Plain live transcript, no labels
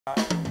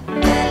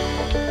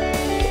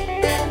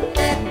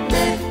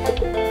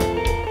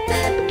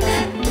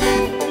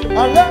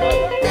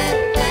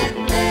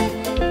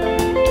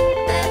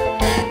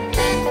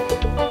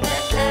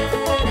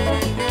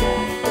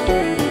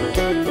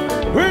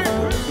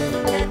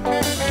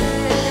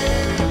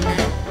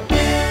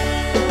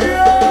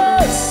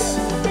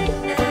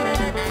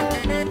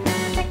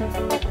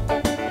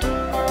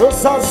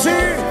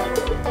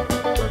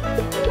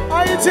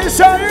Haïti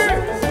chérie,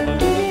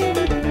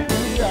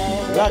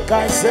 la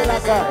caille c'est la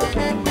caille.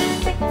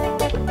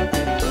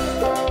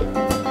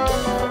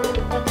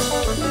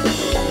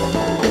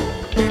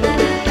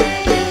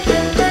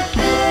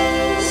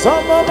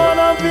 Sans moment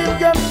la vie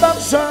qu'elle m'a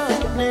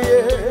changé,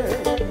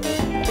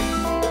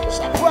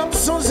 chaque fois que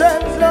son zèle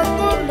la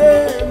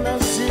collée dans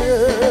les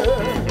cieux.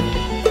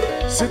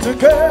 Si tu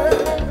veux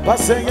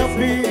passer un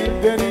pile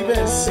de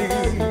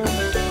l'université,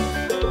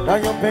 dans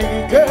un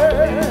pays que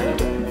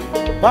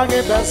pas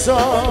de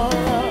personne,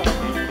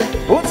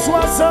 pour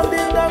 60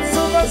 000 dans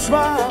son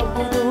choix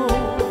pour nous.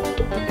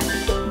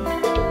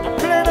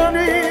 Plein de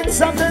nuit,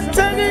 ça fait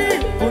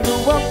terrible pour nous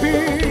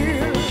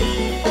vampires.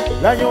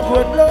 Là, y'a un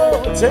peu de l'eau,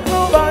 c'est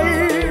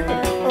envahi,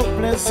 en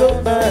plein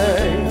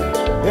sommeil.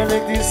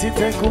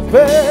 L'électricité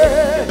coupée,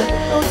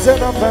 nous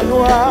sommes en fin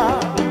noir.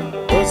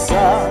 Pour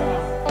ça,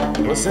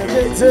 pour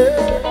s'inquiéter,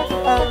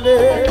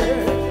 allez,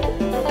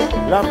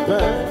 la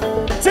paix.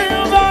 C'est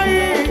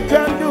envahi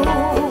que nous,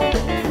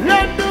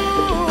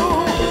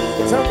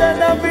 sans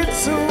la vie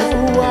sous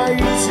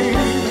Haïti.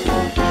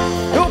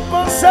 Nous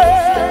pensons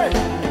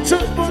tout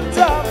le monde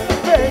a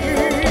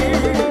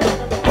pays.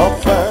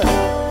 Enfin,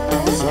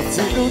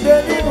 sortis-nous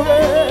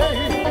délivrer.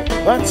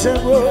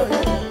 Banchego,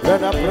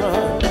 l'on apprend.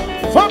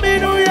 Famille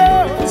nous y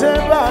est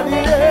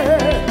variée.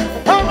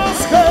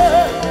 Avance que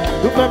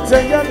nous pouvons te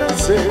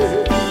danser.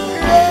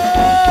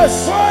 Yes,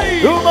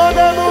 nous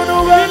demandons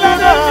nous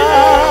venons.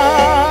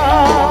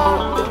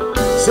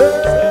 C'est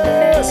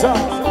ça.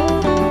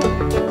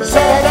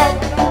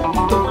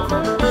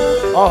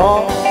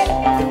 Oh,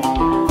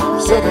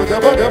 c'est bon,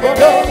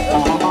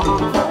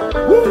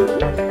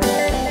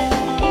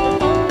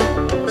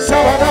 ça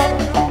va là.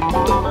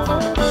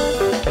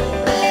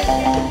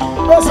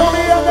 Nos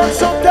amis avec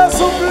son cœur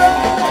soufflé,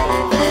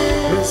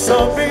 ils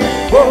sont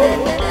vivants,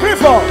 plus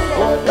fort.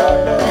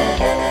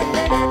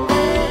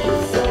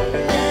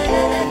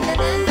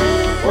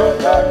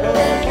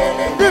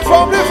 Plus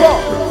fort, plus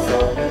fort.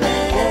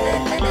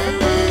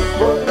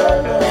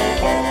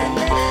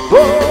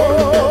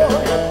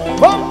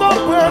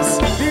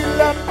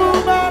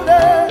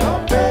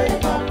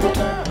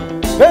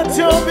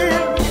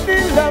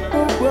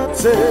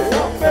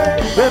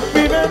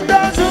 Depuis même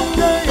dans une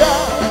ya,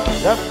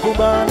 la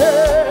poubane.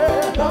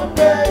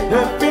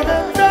 Depuis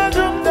même dans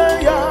une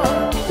ya,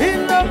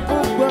 il a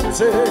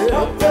poussé.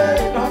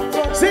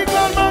 Si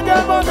quand mon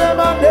gars m'a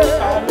demandé,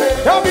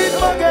 David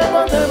mon gars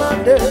m'a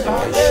demandé.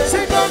 Si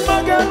quand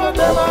mon gars m'a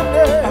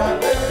demandé,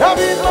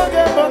 David mon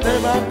gars m'a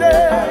demandé.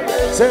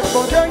 C'est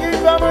mon Dieu qui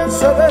va me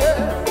sauver.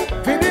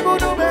 Fini pour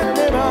nous me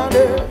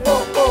demander.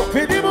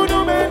 Fini pour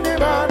nous me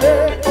demander.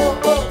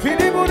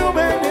 Fini pour nous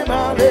me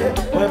demander.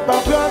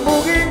 Pas besoin de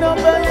mourir, non,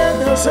 payer,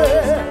 non,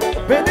 c'est.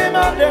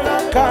 Bénéman de la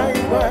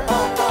caille,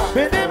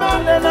 bénéman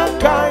de la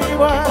caille,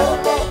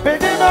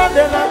 bénéman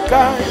de la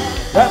caille.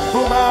 La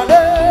poumade,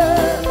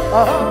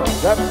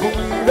 la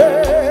poumade.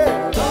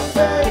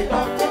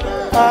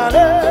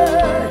 Allez,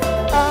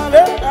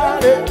 allez,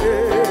 allez,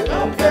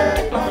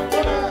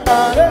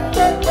 allez,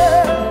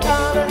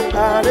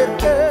 allez.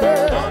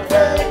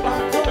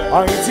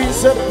 Haïti,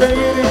 c'est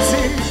pays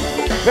d'ici,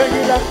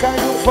 pays la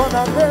caille, nous font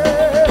la paix.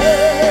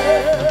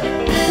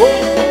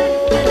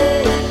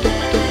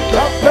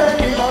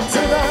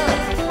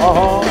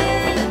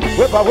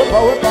 Whip out, whip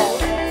out, whip out.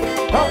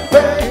 I'm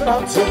paying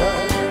out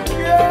tonight.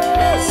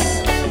 Yes.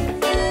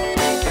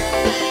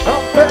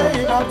 I'm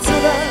paying out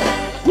tonight.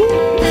 Woo.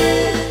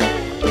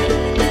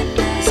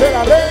 C'est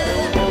la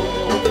lèvre.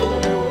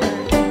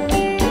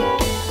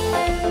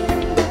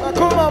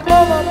 Mama,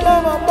 mama,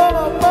 mama,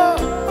 mama, mama.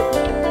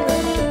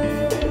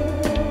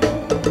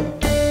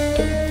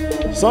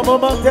 Son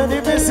moment est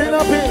difficile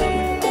à vivre.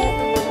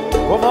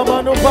 Pour maman,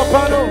 nous,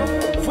 papa, nous,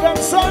 frères,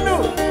 sœurs,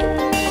 nous.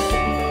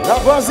 La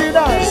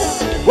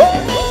voisinage. Oh,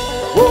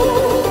 oh, oh,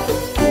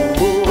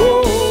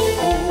 oh,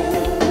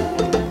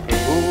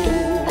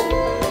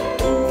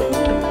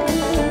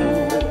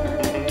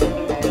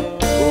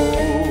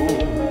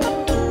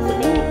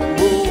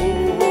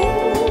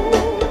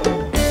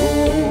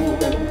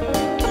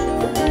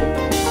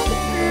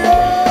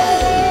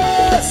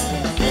 yes.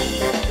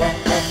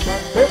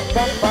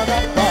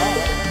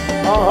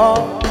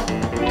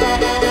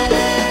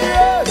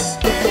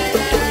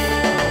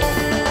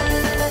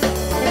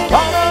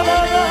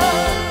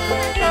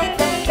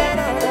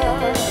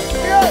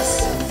 Yes.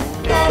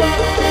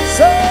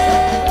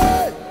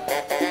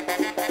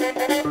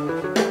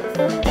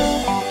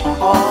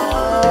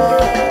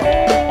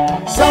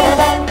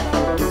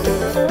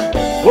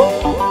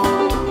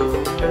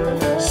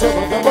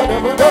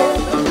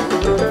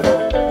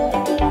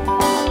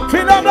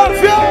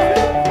 Philadelphia.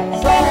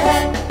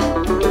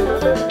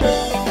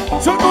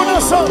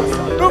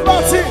 nous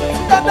partis,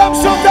 mesdames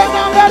chantez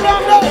dans les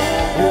langues.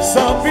 Les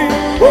amis,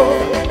 oh,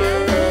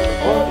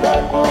 oh,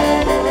 oh,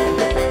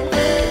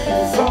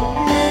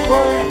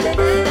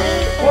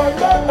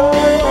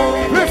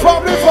 plus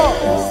fort, plus fort.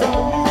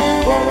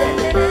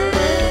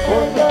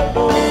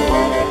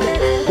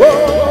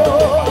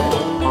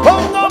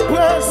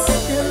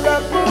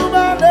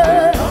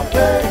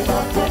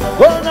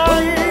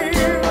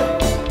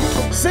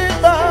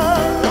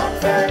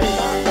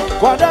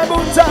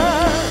 Guadabuta,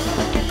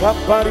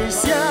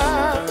 Caparissia,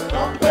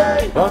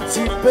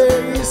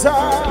 Antipaysa,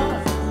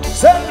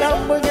 c'est la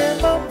monnaie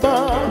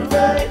maman,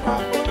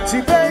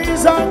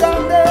 Antipaysa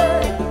gardé,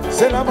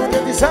 c'est la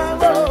monnaie du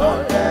sabot,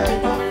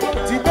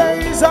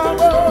 Antipaysa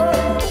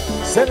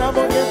c'est la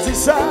monnaie du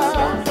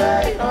sabot,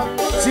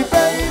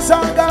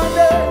 Antipaysa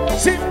gardé,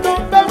 si nous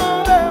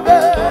devons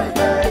lever,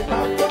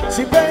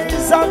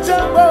 Antipaysa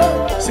jambo,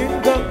 si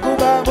nous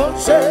devons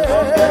monter,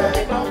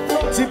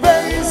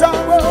 Antipaysa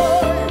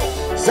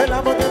c'est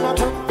la monnaie ma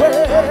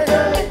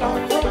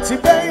si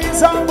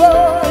pays en boy,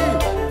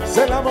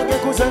 c'est la monnaie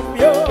cousin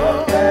mieux.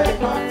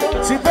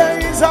 Si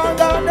pays en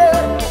gardé,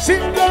 si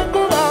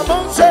nous va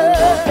manger.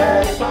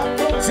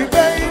 Si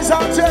pays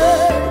en Dieu,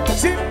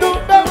 si nous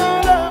devons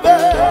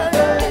lever.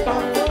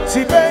 Si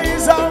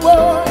pays en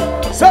boy,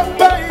 c'est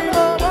pays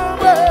maman.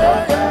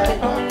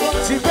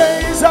 Si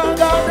pays en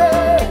gardé,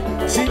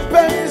 si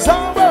pays en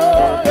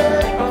boy.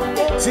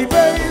 Si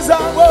pays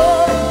en boy,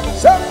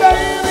 c'est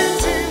pays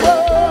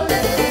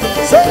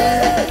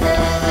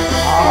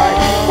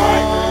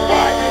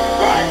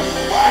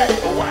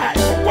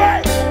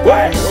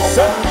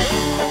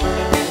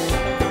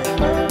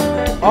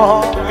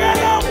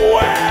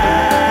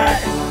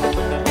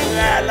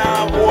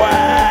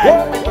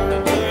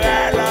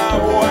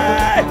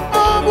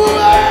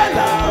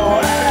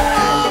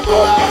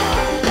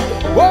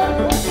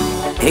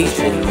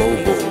Haitian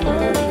mobile.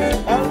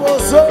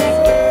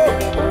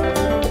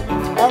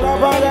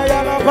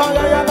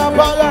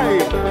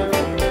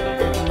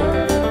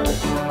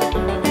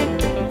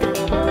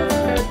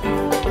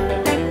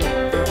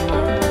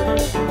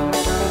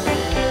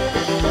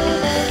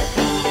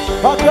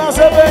 Parce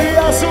que pays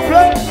a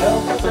soufflé.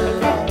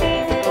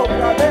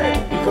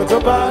 Quand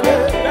on parle,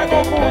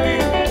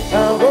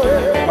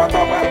 quand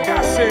on va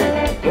casser,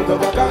 quand on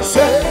va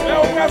casser, quand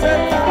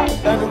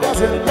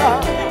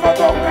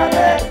on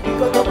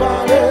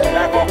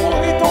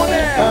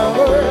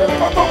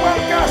va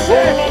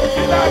casser,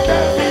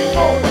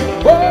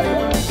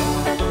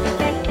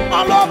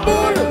 en la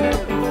boule,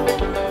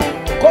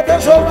 quand on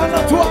joue à la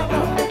toile,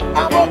 à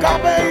mon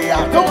cabé, à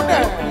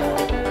tourner.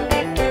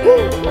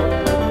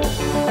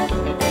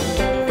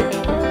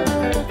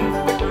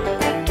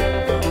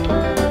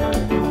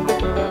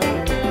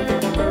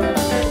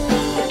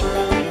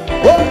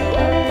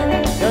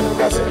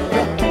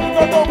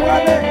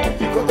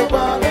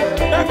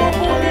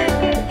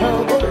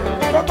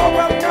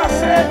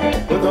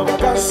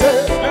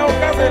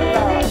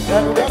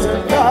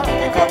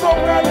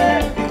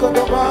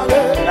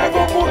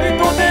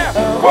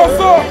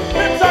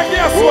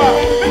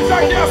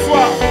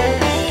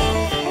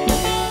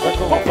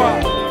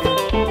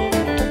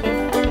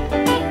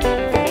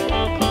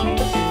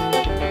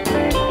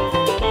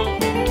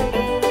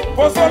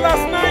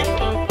 Last night.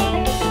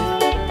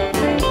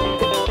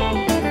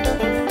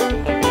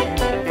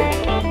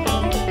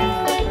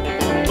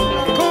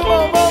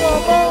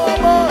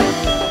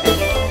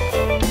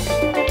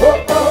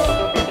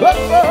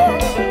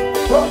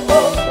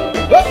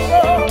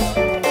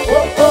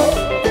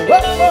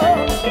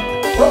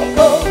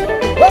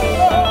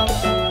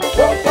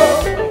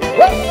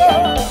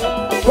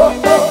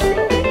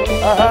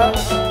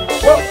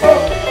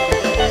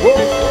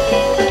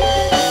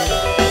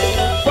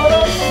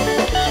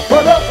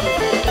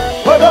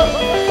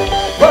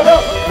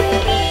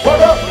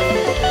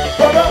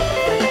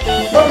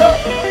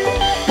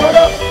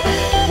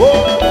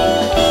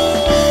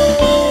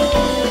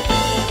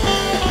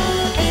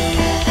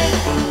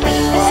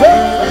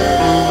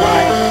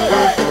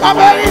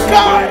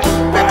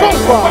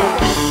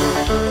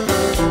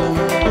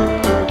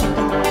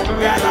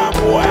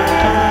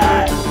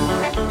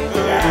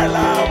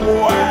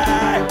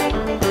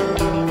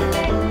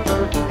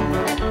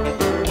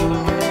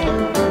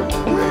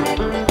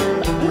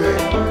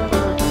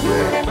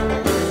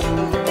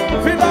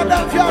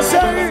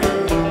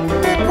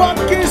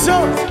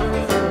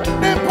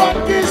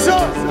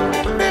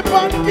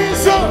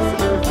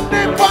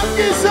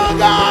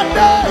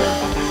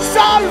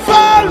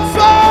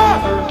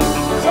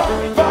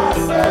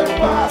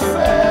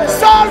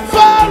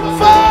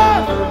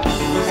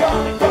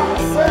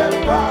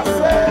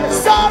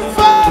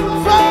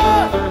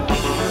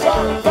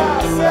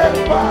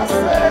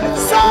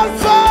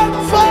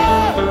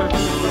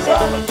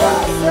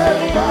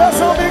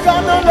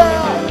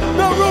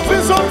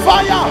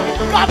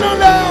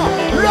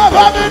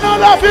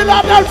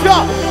 Philadelphia,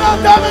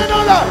 regardez,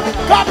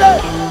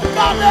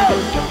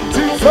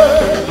 tu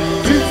fais,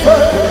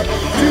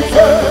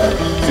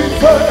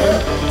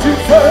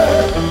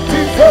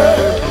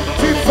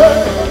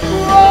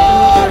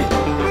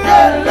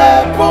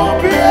 les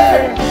pompiers.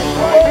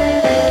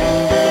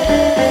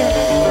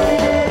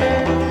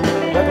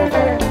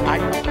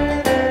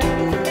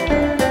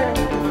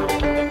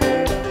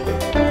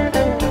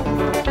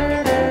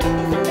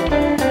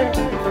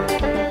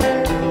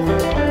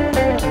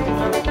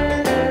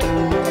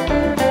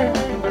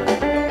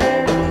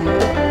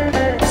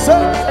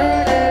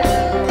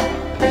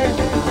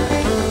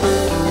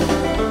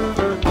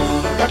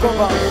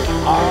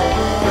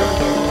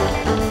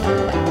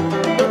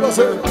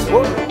 danser.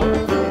 Oh.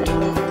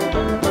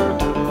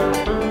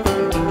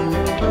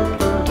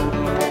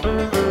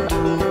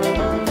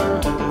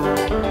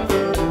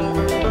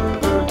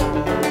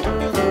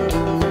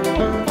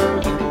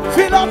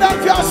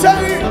 Philadelphia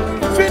chérie,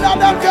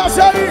 Philadelphia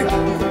chérie,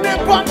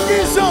 n'est pas de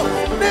guison,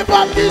 n'est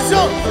pas de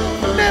guison,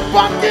 n'est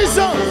pas de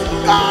guison.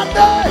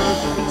 Gardez,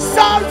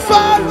 ça le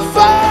fait, le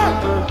fait.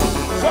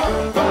 Ça le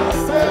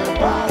passe,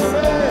 passe.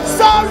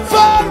 Ça le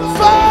fait, le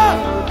fait.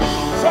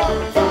 Ça le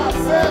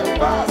passe,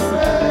 passe.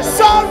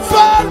 Ça le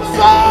fait, le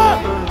fait.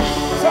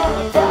 Ça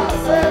le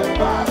passe,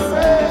 passe.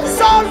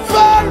 Ça le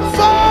fait, le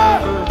fait.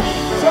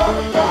 Ça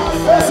le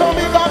passe. Les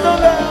amis, gardons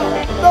l'air.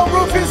 The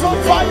roof is on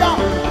fire.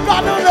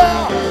 Gardons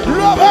l'air.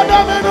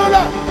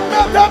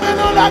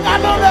 Mettez-nous-la,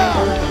 gardons l'air.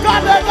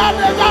 Gardez,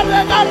 gardez,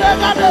 gardez, gardez,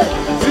 gardez.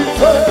 Tu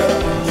fais,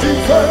 tu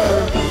fais,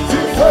 tu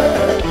fais,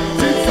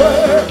 tu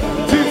fais,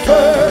 tu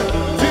fais,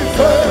 tu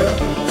fais,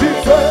 tu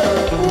fais.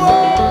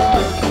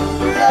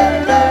 Ouais,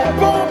 les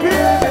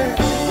pompiers.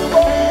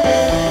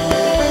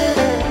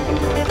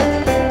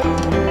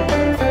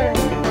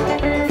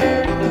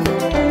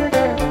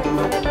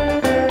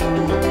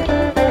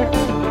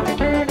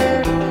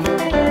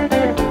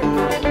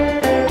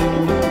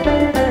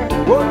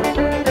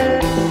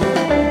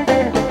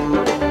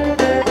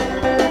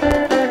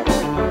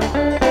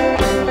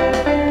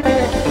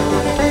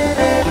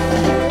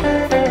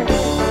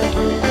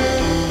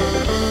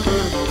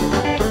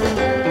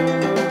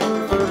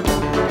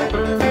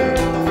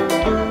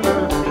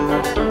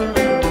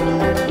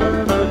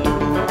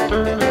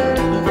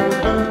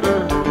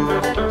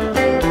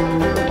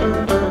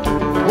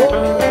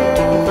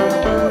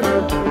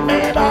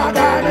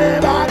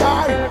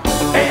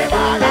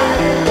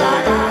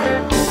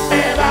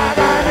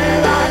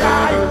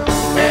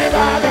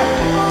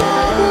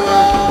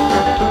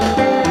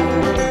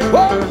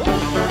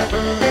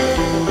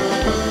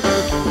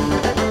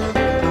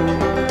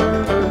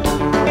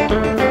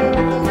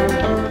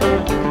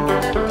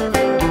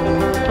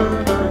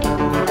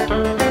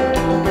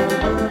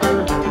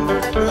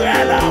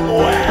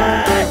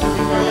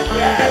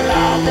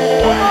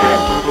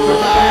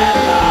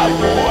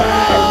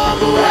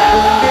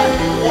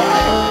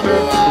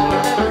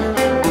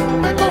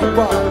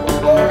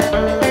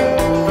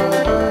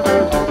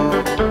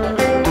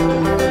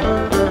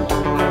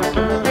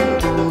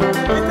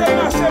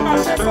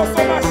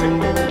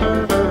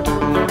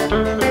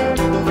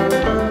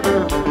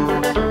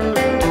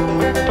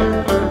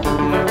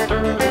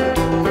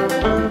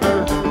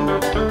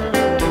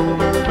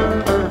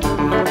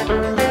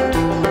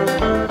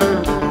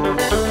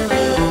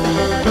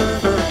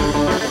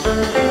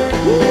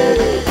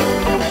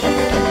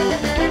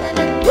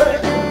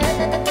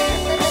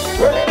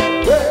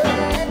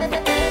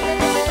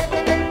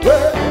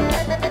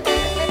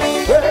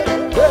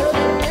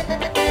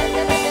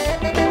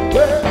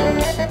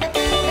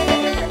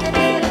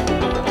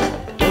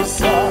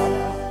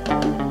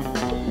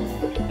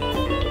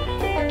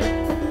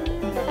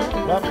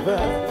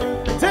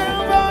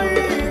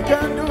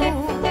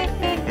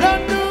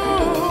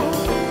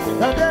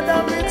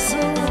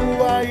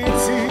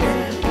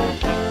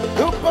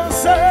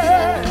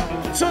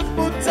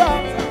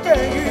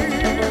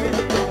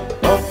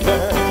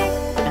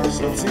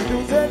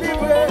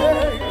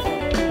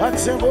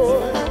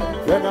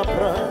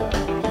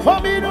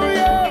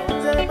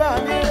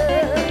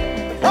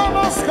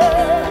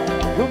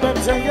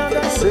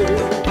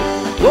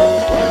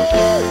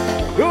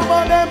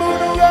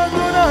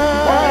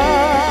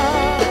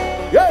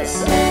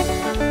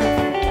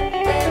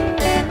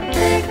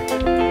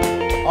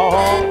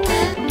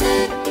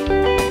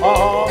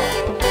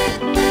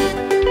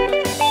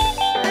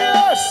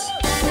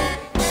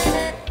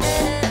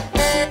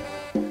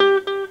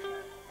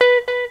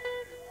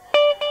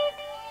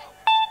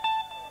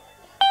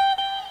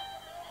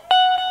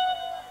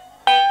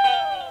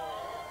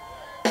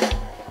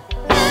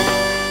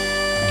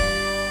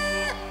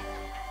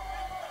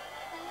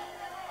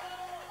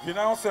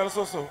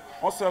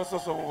 On sait le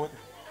soso.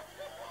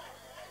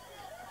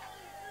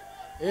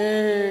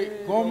 Et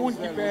grand monde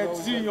qui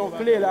perdu une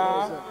clé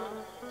là,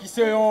 qui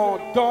se un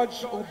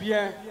Dodge ou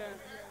bien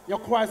un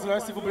Chrysler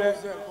s'il vous plaît.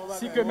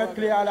 Si que mettre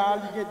clé là,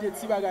 il y a des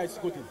petits bagages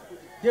sur côté.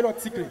 Des autres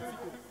petits clés.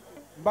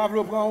 Je vais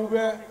vous prendre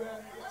ouvert,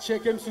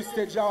 checker sur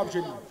stage à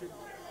objet.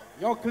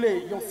 Il y a une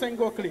clé, il y a 5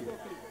 clés.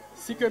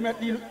 Si que mettre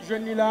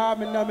jeune là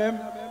maintenant même,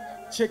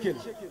 checker.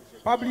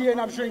 Pas oublier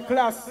n'a joué une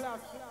classe.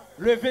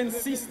 Le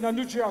 26 dans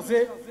New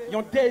Jersey, il y a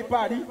un day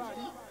party.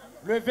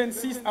 Le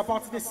 26 à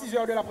partir de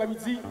 6h de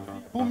l'après-midi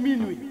pour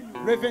minuit.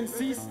 Le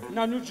 26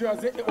 dans New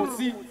Jersey et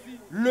aussi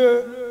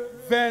le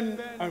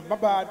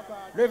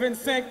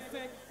 25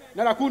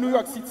 dans la cour New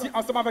York City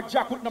ensemble avec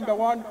Blackout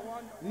 #1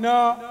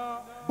 dans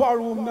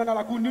Ballroom dans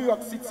la cour New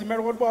York City,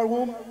 Melrose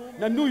Ballroom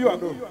dans New York.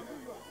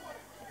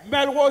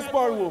 Melrose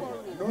Ballroom,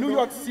 New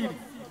York City.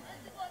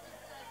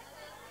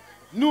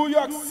 New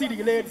York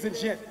City, ladies and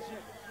gentlemen.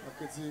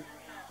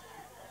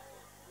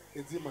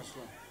 Et dis machin.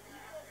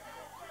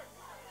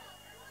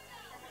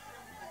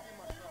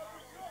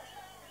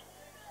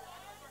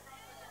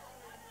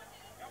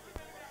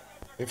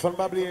 Et faut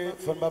pas oublier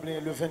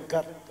le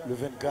 24, le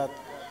 24,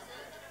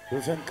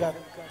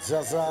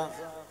 Zaza,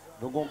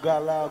 nous avons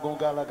un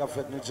gala qui a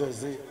fait New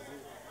Jersey.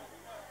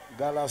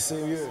 Gala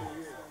sérieux.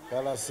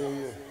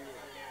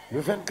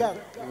 Le 24,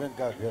 yeah.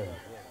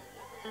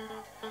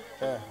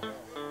 Yeah.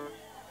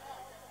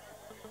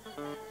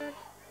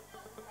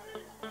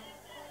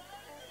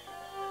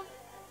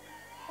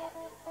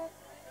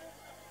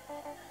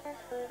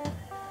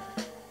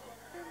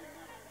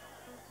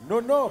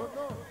 Non.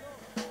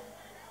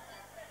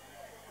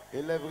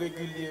 Élève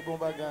régulier, bon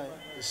bagage.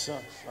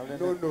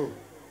 Non.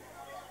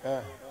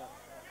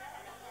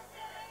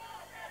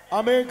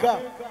 Amérique.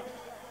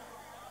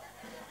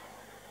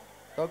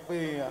 Donc,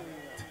 pays.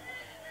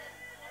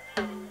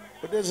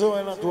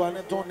 Désolé,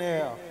 Antoine, ton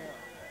air.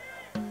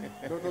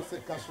 Non,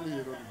 c'est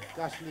cache-lié, non.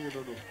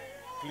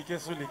 Cliquez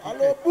sur lui.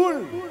 Allô,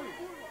 boule.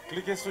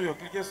 Cliquez sur lui.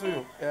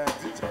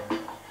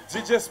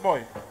 DJ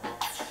Smoy.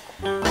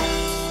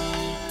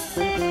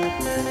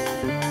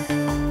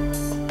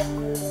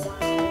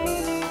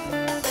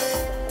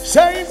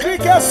 C'est une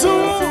clique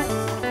sur.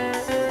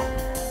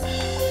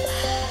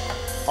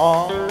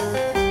 Oh.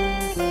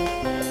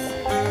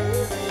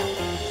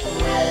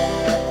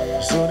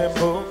 Je n'aime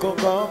beaucoup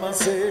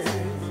commencer.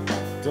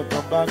 Tout le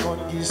par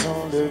contre qui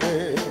sont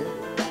levés.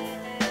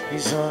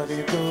 Ils sont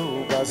des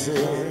tout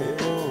passés.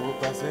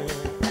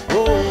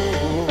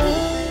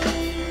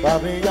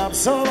 Pape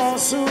absent en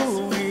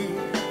souris.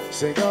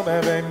 C'est comme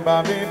un bain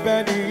pape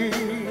béni.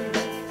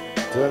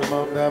 Tout le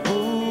monde a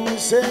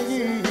poussé.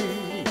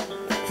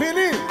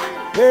 Fini.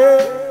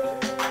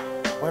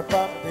 Moi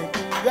pas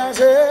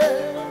dégagé.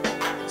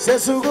 C'est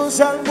sous que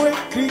ça me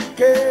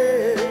clique.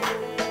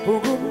 Pour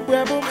que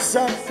me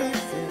sacrifier.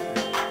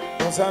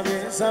 Dans sa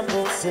vie, ça me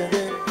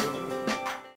posséder.